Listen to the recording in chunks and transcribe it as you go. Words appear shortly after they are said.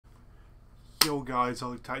Yo guys,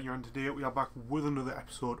 Alex Titan, and today we are back with another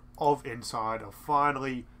episode of Inside.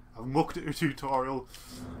 I've looked at a tutorial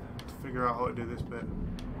to figure out how to do this bit.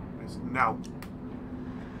 It's now.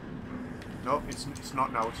 No, it's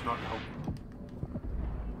not now, it's not now.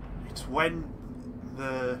 It's when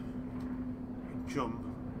the jump.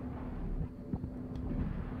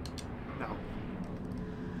 Now.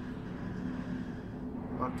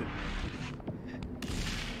 That didn't.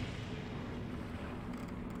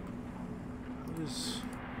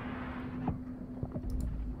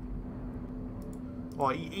 Oh,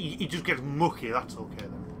 he just gets mucky, that's okay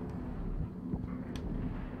then.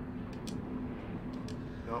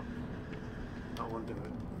 Nope. That won't do it.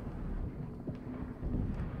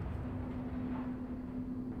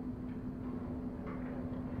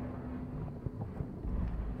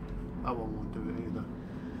 That one won't do it either.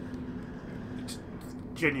 It's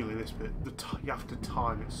genuinely this bit, you have to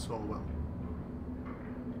time it so well.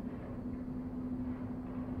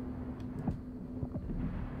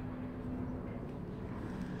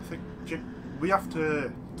 We have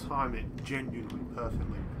to time it genuinely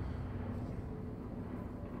perfectly.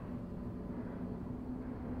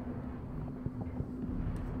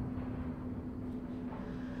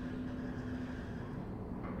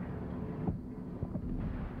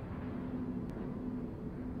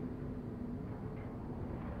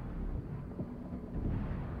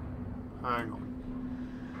 Hang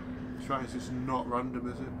on. Let's try, is this not random,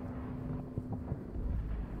 is it?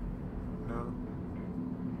 No.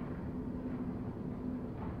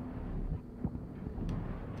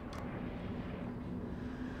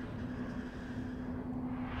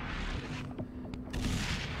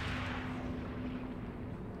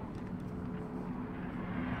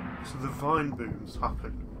 So the vine booms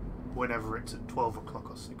happen whenever it's at 12 o'clock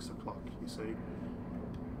or 6 o'clock, you see.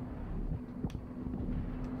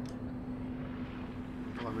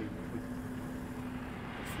 Well, I mean,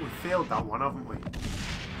 we failed that one, haven't we?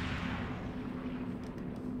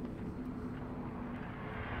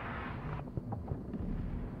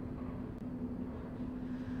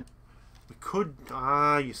 We could,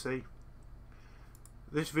 you see.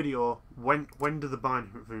 This video, when do the vine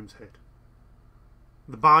booms hit?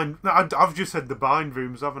 I've just said the vine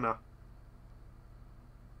booms, haven't I?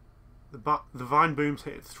 The vine booms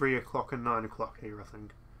hit at 3 o'clock and 9 o'clock here, I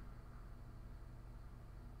think.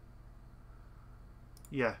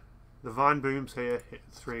 Yeah, the vine booms here hit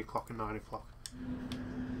at 3 o'clock and 9 o'clock.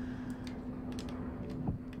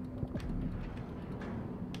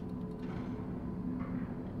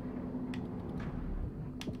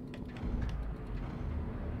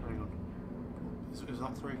 Hang on. Is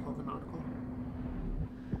that 3 o'clock and 9 o'clock?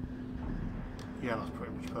 Yeah, that's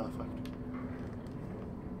pretty much perfect.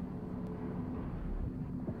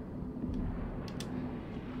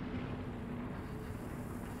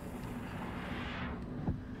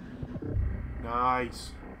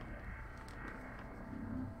 Nice.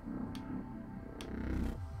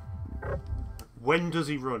 When does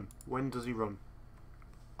he run? When does he run?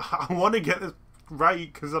 I want to get this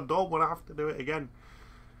right because I don't want to have to do it again.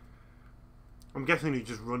 I'm guessing he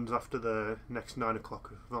just runs after the next 9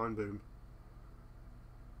 o'clock vine boom.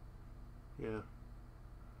 Yeah.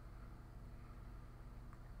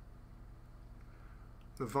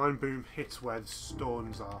 The vine boom hits where the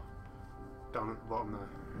stones are. Down at the bottom there.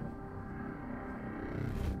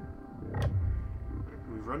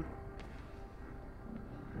 We run.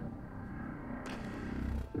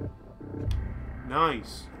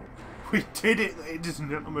 Nice. We did it, ladies and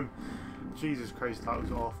gentlemen. Jesus Christ, that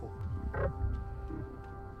was awful.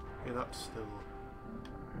 Yeah, that's still...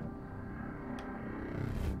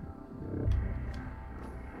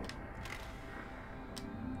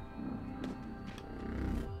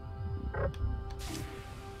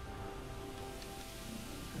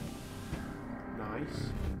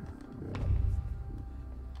 Nice.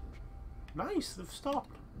 Nice, they've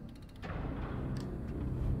stopped.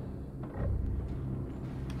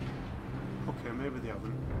 Okay, maybe they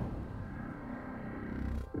haven't.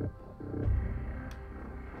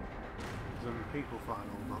 There's people flying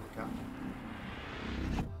all about the cat.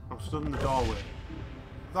 I'm stood in the doorway.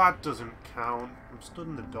 That doesn't count. I'm stood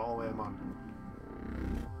in the doorway, man.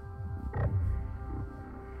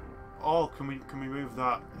 Oh, can we move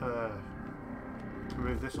that? Can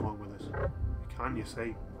we move this along with us? Can you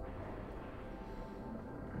see?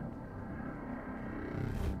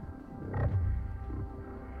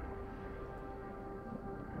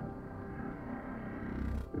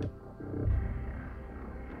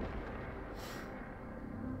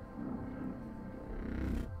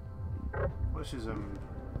 This is not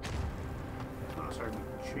necessarily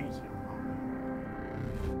cheating.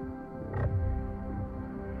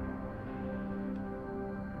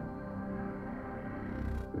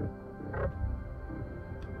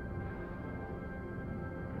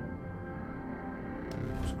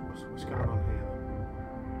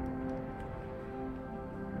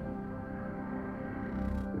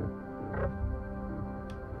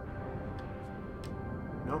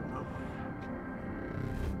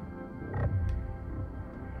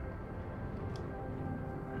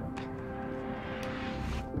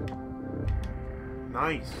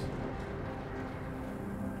 Nice.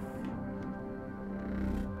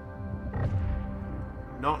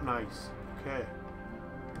 Not nice. Okay.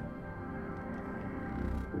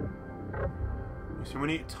 So we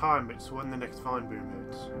need to time it so when the next vine boom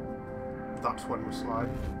hits, that's when we're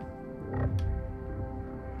sliding.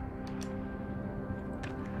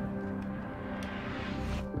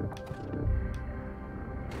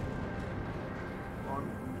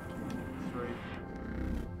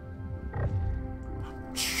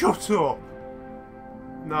 Shut up!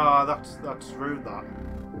 Nah, that's rude. That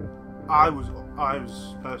I was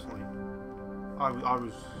personally, I was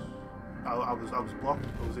blocked.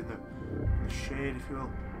 I was in the shade, if you will.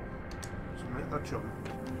 So make that jump.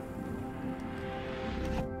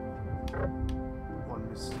 One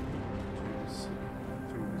miss, two miss,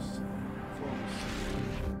 three miss, four miss.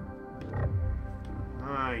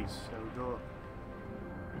 Nice. There we go.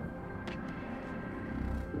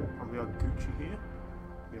 And we are Gucci here.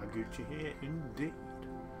 We are Gucci here, indeed.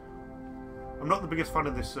 I'm not the biggest fan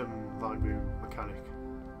of this vine boom mechanic.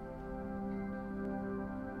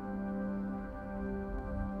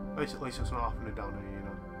 At least it's not happening down here, you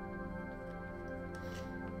know.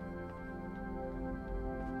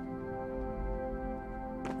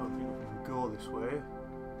 I don't think we can go this way.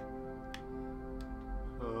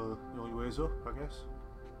 So the only way is up, I guess.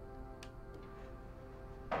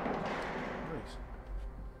 Nice.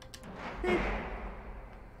 Beep.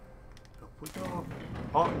 Up we go.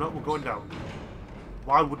 Oh no, we're going down.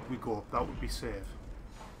 Why would we go up? That would be safe.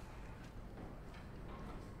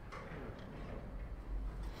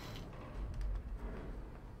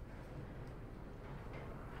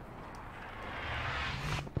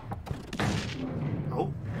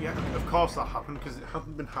 Oh, yeah, of course that happened, because it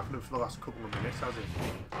hasn't been happening for the last couple of minutes, has it?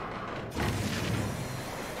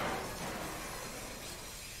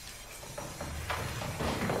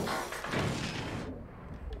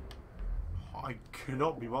 I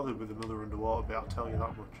cannot be bothered with another underwater bit, I'll tell you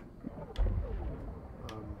that much.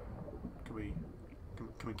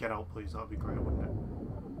 Can we get out, please? That'd be great, wouldn't it?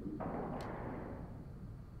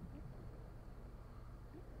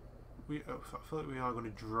 I feel like we are going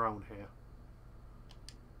to drown here.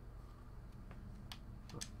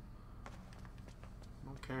 I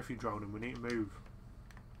don't care if you're drowning, we need to move.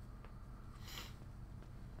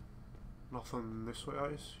 Nothing this way, I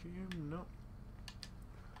assume? No.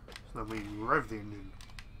 So then we rev the engine.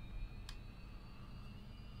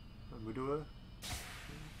 And we do a...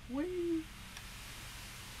 Whee!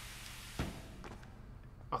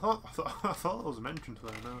 I thought that was mentioned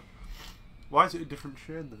there now. Why is it a different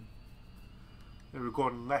shade then? They were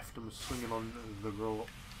going left and was swinging on the rope.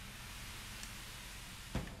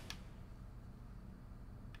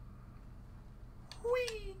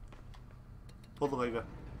 Whee! Pull the lever.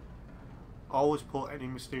 Always pull any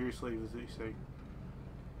mysterious levers that you see.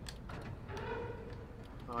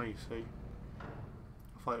 Ah, you see. I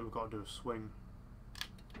feel like we've got to do a swing.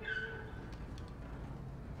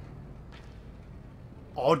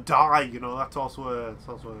 Or die, you know, that's also a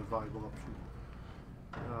viable option.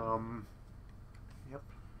 Yep.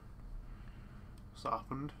 What's that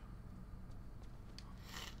happened?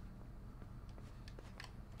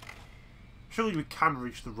 Surely we can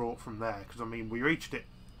reach the rope from there, because I mean we reached it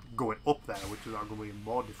going up there, which is going to be a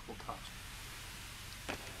more difficult task.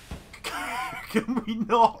 Can we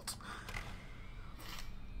not?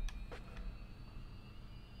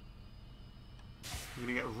 We're going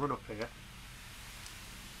to get a run up here.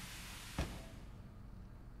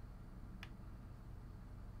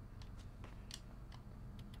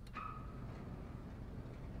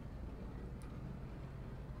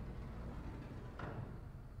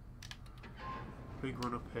 Big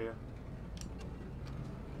run up here.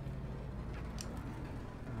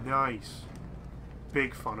 Nice.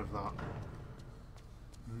 Big fan of that.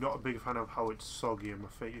 Not a big fan of how it's soggy and my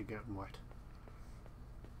feet are getting wet.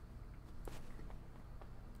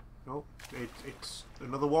 Nope. It's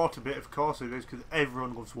another water bit, of course it is, because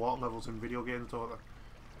everyone loves water levels in video games, don't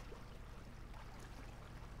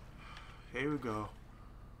they? Here we go.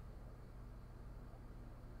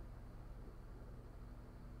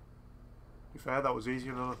 To be fair, that was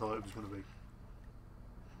easier than I thought it was going to be.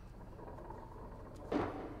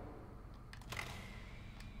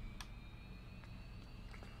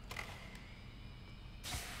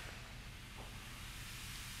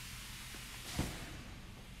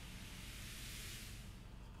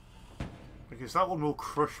 Because that one will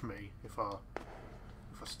crush me if I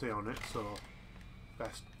stay on it, so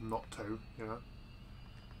best not to, you know.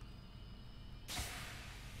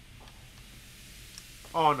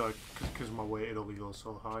 Oh no, because of my weight it only goes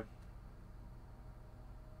so high.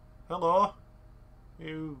 Hello?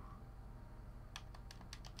 You...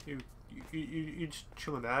 You just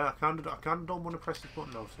chilling there. I kind of don't want to press this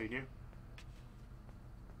button. I've seen you.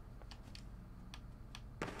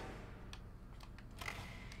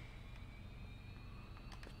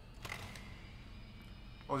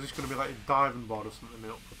 Or is this going to be like a diving board or something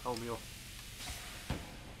that'll propel me up?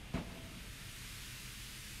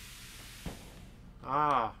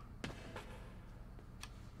 Ah.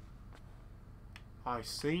 I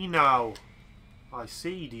see now. I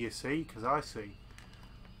see, do you see? Because I see.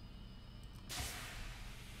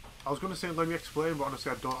 I was going to say let me explain, but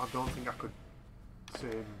honestly I don't think I could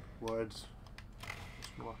say in words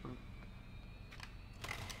what's going to happen.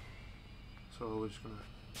 So we're just going to...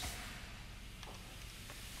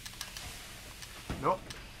 Nope.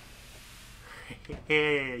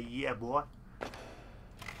 Hey, yeah boy.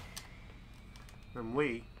 And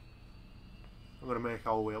we are going to make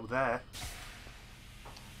our way up there.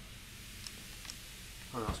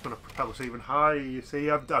 And that's going to propel us even higher. You see,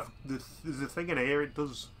 there's a thing in here, it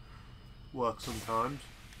does work sometimes.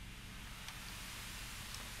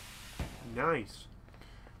 Nice.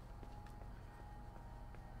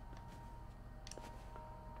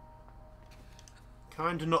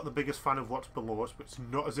 Kinda not the biggest fan of what's below us, but it's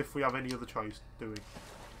not as if we have any other choice, do we?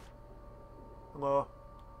 Hello?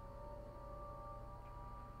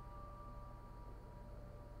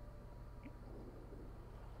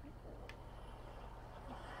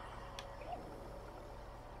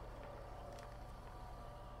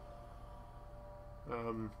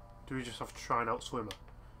 Do we just have to try and outswim her?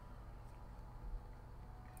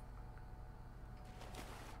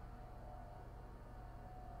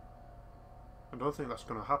 I don't think that's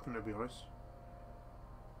going to happen, to be honest.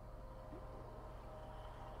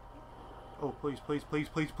 Oh, please, please, please,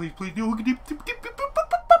 please, please, please.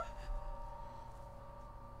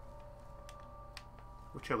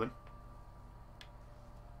 We're chilling.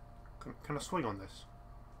 Can I swing on this?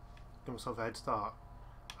 Give myself a head start.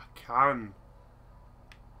 I can.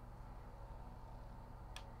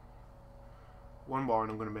 One more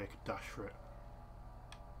and I'm going to make a dash for it.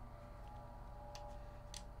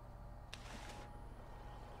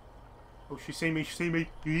 Oh, she see me, she see me.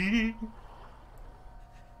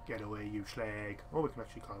 Get away, you slag. Oh, we can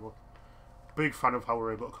actually climb up. Big fan of how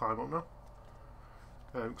we're able to climb up now.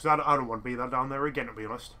 Because I don't want to be that down there again, to be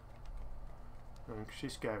honest. Because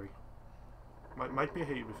she's scary. Might be a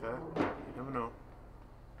hit, to be fair. You never know.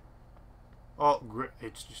 Oh, great.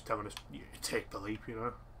 It's just telling us, yeah, take the leap, you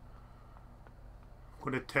know.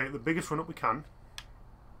 I'm going to take the biggest run up we can.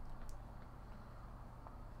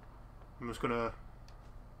 I'm just going to...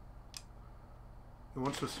 It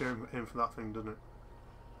wants us to aim for that thing, doesn't it?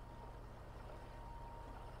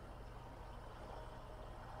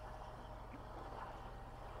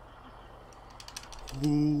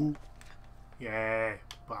 Ooh. Yeah,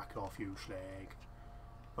 back off, you slag.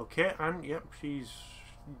 Okay, and yep, she's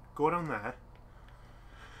go down there.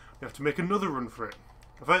 You have to make another run for it.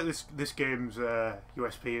 I think this game's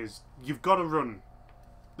USP is you've got to run.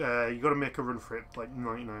 You've got to make a run for it like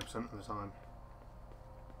 99% of the time.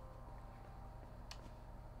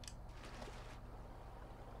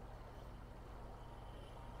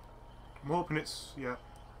 I'm hoping it's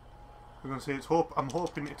I'm gonna say I'm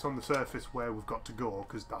hoping it's on the surface where we've got to go,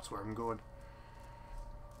 because that's where I'm going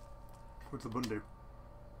with the Bundu.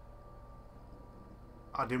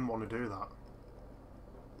 I didn't want to do that.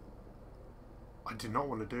 I did not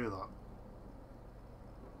want to do that.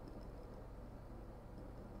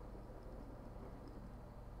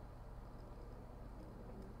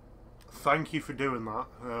 Thank you for doing that.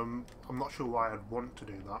 I'm not sure why I'd want to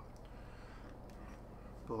do that.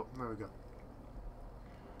 But there we go.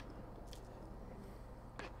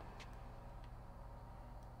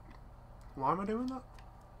 Why am I doing that?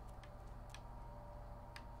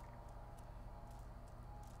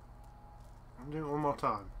 I'm doing it one more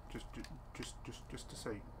time, just to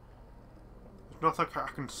see. There's nothing I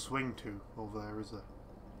can swing to over there, is there?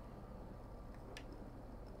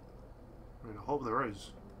 I mean, I hope there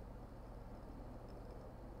is.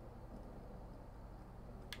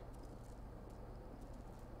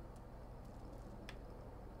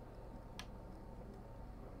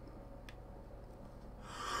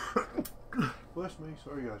 Bless me,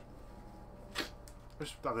 sorry guys.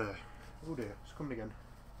 Just had a... Oh dear, it's coming again.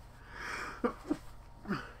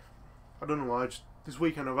 I don't know why, just this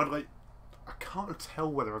weekend I've had like... I can't tell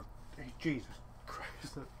whether I've... Hey, Jesus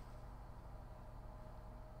Christ.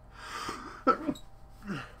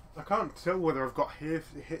 I can't tell whether I've got hay...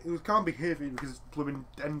 It can't be hay fever because it's blooming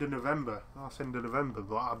end of November. Last end of November,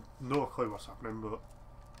 but I have no clue what's happening, but...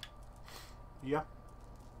 Yeah.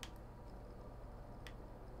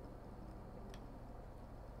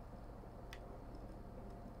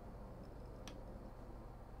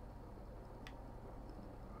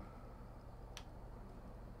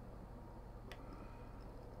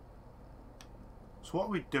 So what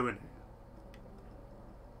are we doing here?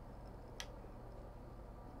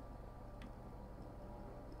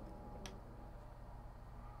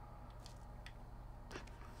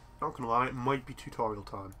 Not gonna lie, it might be tutorial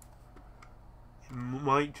time. It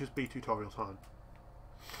might just be tutorial time.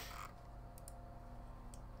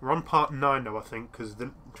 We're on part 9 now, I think, because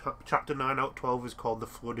the chapter 9 out of 12 is called The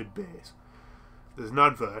Flooded Base. There's an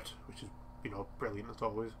advert, which is, you know, brilliant as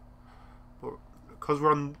always. But because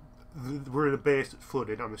we're in a base that's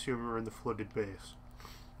flooded, I'm assuming we're in the flooded base.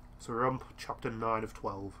 So we're on chapter 9 of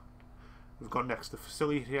 12. We've got next the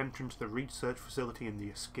facility entrance, the research facility, and the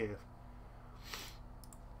escape.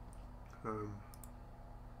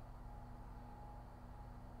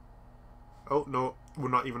 Oh no, we're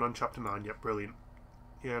not even on chapter 9 yet. Brilliant.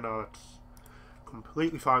 Yeah, no, that's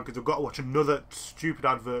completely fine because we've got to watch another stupid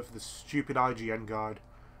advert for the stupid IGN guide.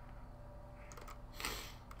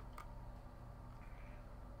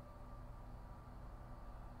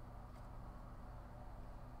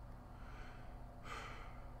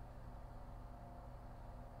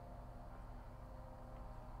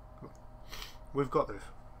 We've got this.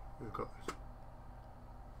 We've got this.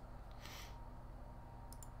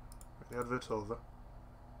 The advert's over.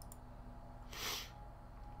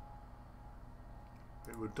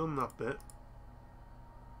 Okay, we've done that bit.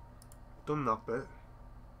 Done that bit.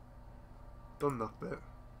 Done that bit.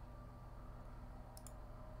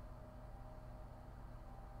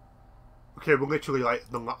 Okay, we're literally like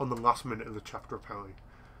on the last minute of the chapter apparently.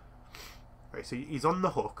 Right, so he's on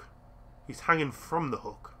the hook. He's hanging from the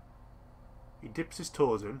hook. He dips his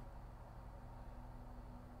toes in.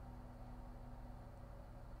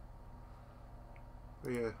 Oh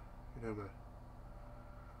yeah, you know that.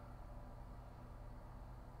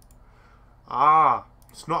 Ah,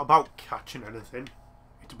 it's not about catching anything.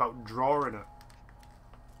 It's about drawing it.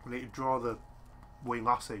 We need to draw the wee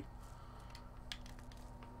lassie.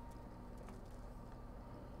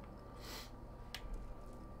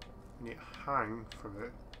 You need to hang from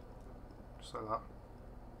it. Just like that.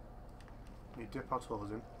 You dip our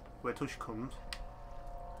toes in. Wait till she comes.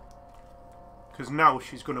 Because now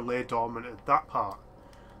she's going to lay dormant at that part.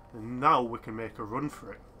 And now we can make a run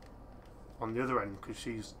for it. On the other end, because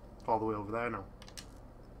she's all the way over there now.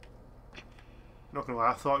 Not going to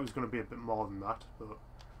lie, I thought it was going to be a bit more than that, but...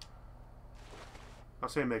 I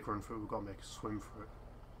say make a run for it, we've got to make a swim for it.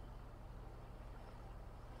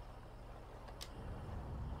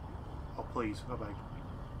 Oh please, I beg.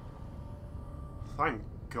 Thank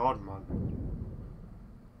God, man.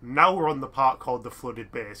 Now we're on the part called the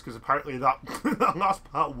flooded base, because apparently that, that last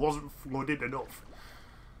part wasn't flooded enough.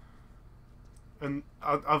 And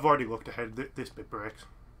I've already looked ahead, this bit breaks.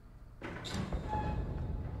 Just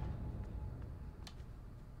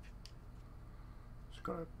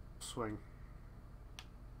gotta swing.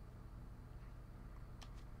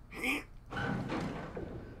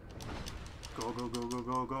 Go, go, go, go,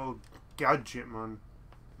 go, go. Gadget, man.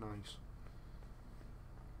 Nice.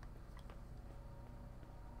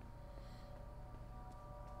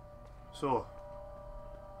 So,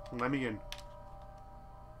 let me in.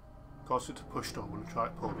 Of course it's a push door when I try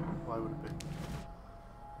to pull. Why would it be?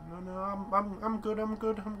 No, no, I'm good, I'm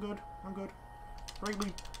good, I'm good, I'm good.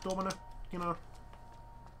 Really, Dominic, you know.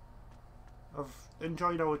 I've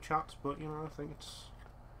enjoyed our chats, but, you know, I think it's...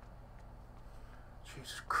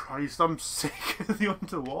 Jesus Christ, I'm sick of the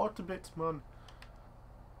underwater bits, man.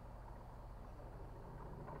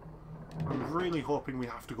 I'm really hoping we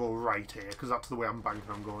have to go right here, because that's the way I'm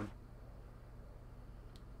banking on going.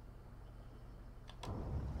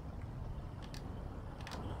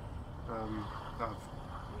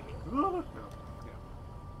 No,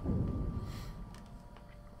 yeah.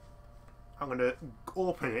 I'm going to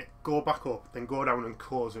open it, go back up, then go down and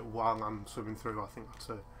close it while I'm swimming through. I think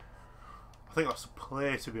that's a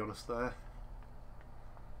play, to be honest, there.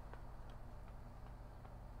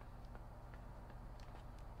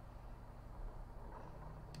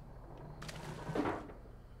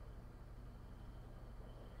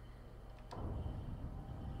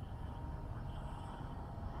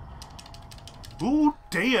 Oh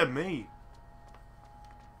dear me!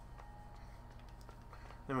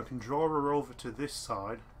 Then we can draw her over to this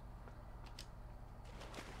side.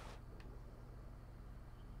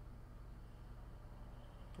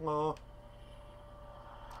 Oh.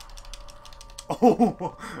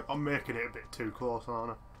 Oh! I'm making it a bit too close,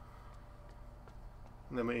 aren't I?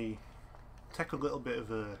 And then we take a little bit of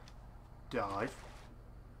a dive.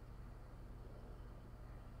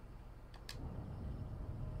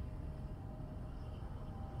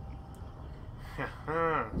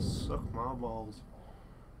 Haha, suck my balls.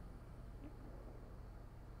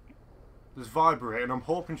 There's vibrate, and I'm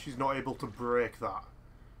hoping she's not able to break that.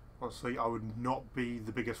 Honestly, I would not be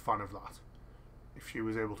the biggest fan of that. If she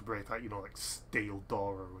was able to break that, you know, like steel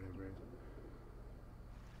door or whatever it is.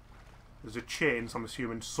 There's a chain, so I'm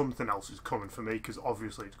assuming something else is coming for me, because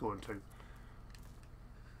obviously it's going to.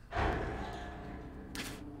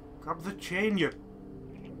 Grab the chain, you...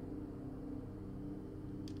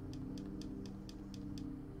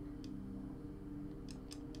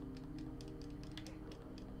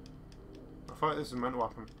 I thought this is meant to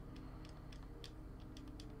happen.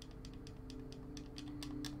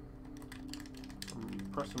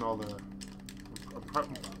 I'm pressing all the... I'm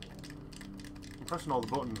pressing all the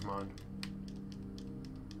buttons, mind.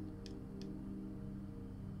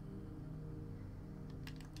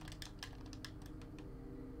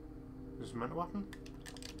 This is meant to happen?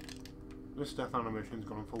 This death animation's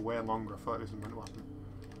gone on for way longer. I thought this was meant to happen.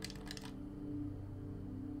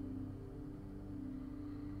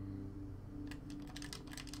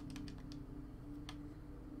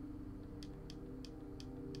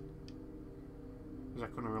 Is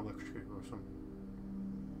that going to electrocute or something?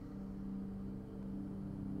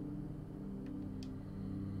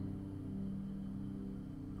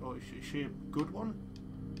 Oh, is she a good one?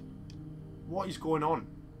 What is going on?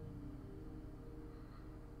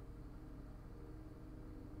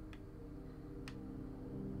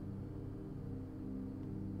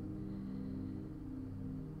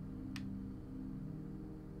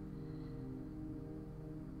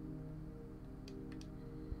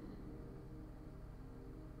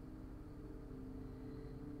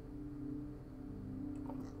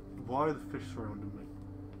 Why are the fish surrounding me?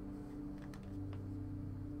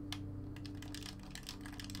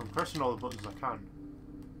 I'm pressing all the buttons I can.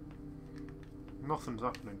 Nothing's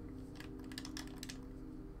happening.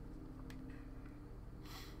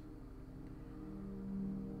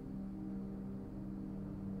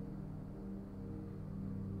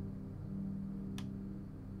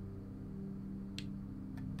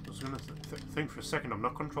 I was going to think for a second I'm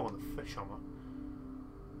not controlling the fish, am I?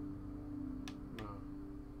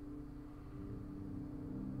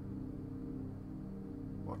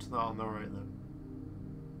 What's that on the right then?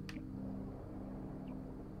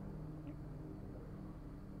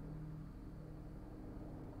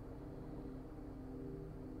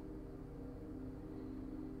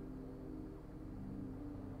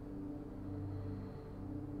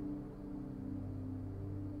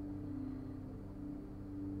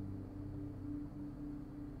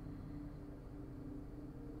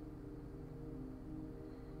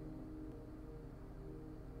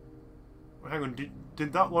 Hang on,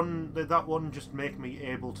 did that one just make me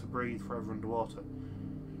able to breathe forever underwater?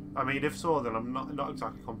 I mean, if so, then I'm not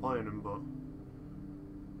exactly complaining, but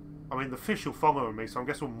I mean the fish will follow me, so I'm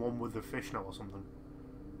guessing I'm one with the fish now or something.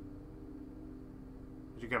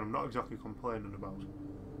 Which again, I'm not exactly complaining about.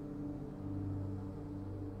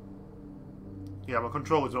 Yeah, my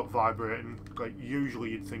controller's not vibrating. Like usually,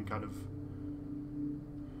 you'd think I'd have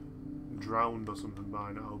drowned or something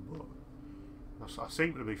by now, but I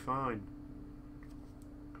seem to be fine.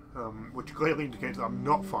 Which clearly indicates that I'm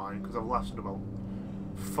not fine, because I've lasted about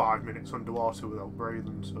 5 minutes underwater without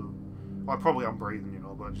breathing, so... Well, I probably am breathing, you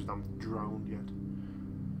know, but I just haven't drowned yet.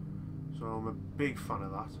 So I'm a big fan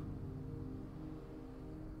of that.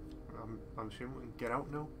 I'm assuming we can get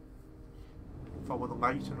out now? Follow the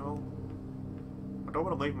light and all. I don't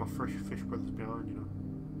want to leave my fish brothers behind, you know.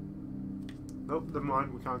 Nope, never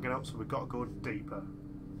mind, we can't get out, so we've got to go deeper.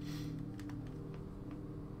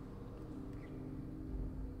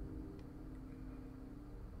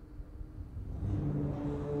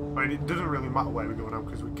 I mean, it doesn't really matter where we go now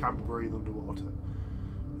because we can't breathe underwater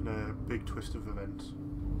in a big twist of events.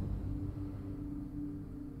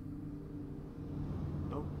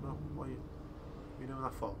 No, what are you doing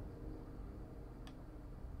that for?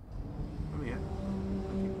 Come here.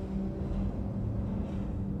 Thank you.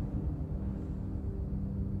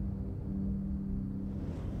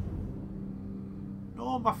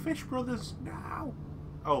 No, my fish brothers, now!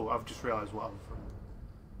 Oh, I've just realised what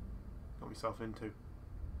I've got myself into.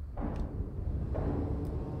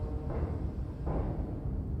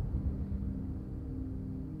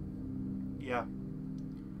 Yeah.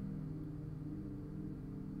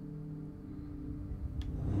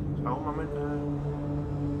 So how am I meant to...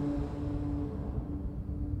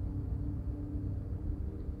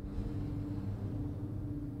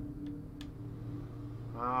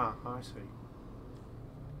 Ah, I see.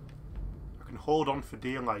 I can hold on for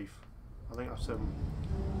dear life. I think that's a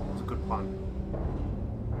good plan.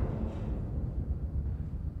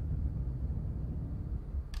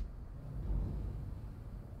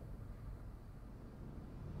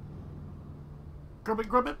 Grab it,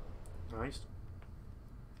 grab it! Nice.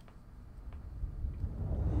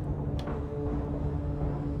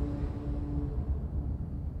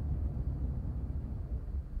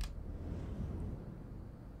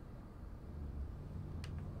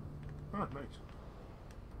 Oh, nice.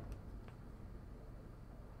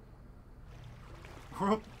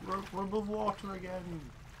 We're above water again.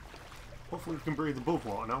 Hopefully we can breathe above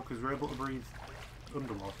water now, because we're able to breathe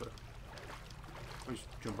underwater. We're just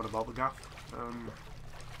jumping about the gaff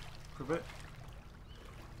for a bit.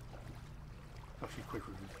 Actually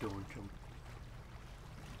quicker if we don't jump.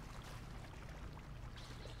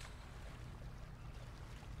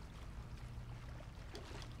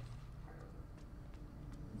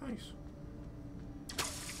 Nice.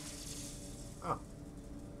 Ah.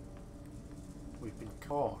 We've been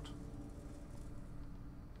caught.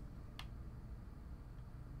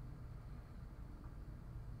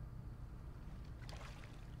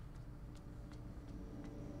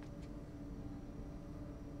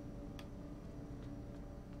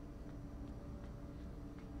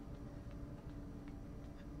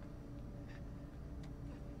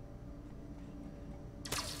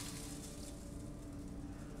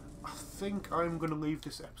 I think I'm going to leave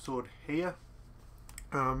this episode here,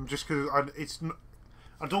 just because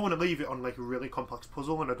I don't want to leave it on like a really complex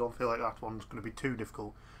puzzle, and I don't feel like that one's going to be too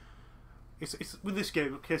difficult. It's with this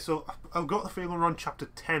game, okay, so I've got the feeling we're on chapter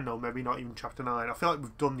 10 or maybe not even chapter 9. I feel like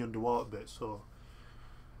we've done the underwater bit, so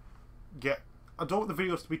I don't want the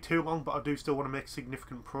videos to be too long, but I do still want to make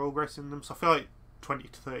significant progress in them, so I feel like 20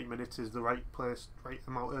 to 30 minutes is the right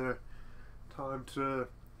amount of time to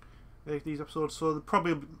make these episodes. So there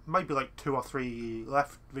probably might be like 2 or 3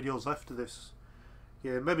 videos left of this.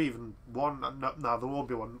 Yeah, maybe even one. No, there won't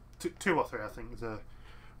be one. 2 or 3 I think is the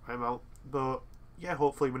right amount. But yeah,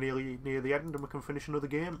 hopefully we're nearly near the end and we can finish another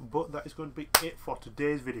game. But that is going to be it for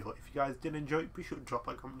today's video. If you guys did enjoy it, be sure to drop a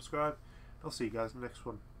like, comment, subscribe. I'll see you guys in the next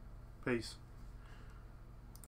one. Peace.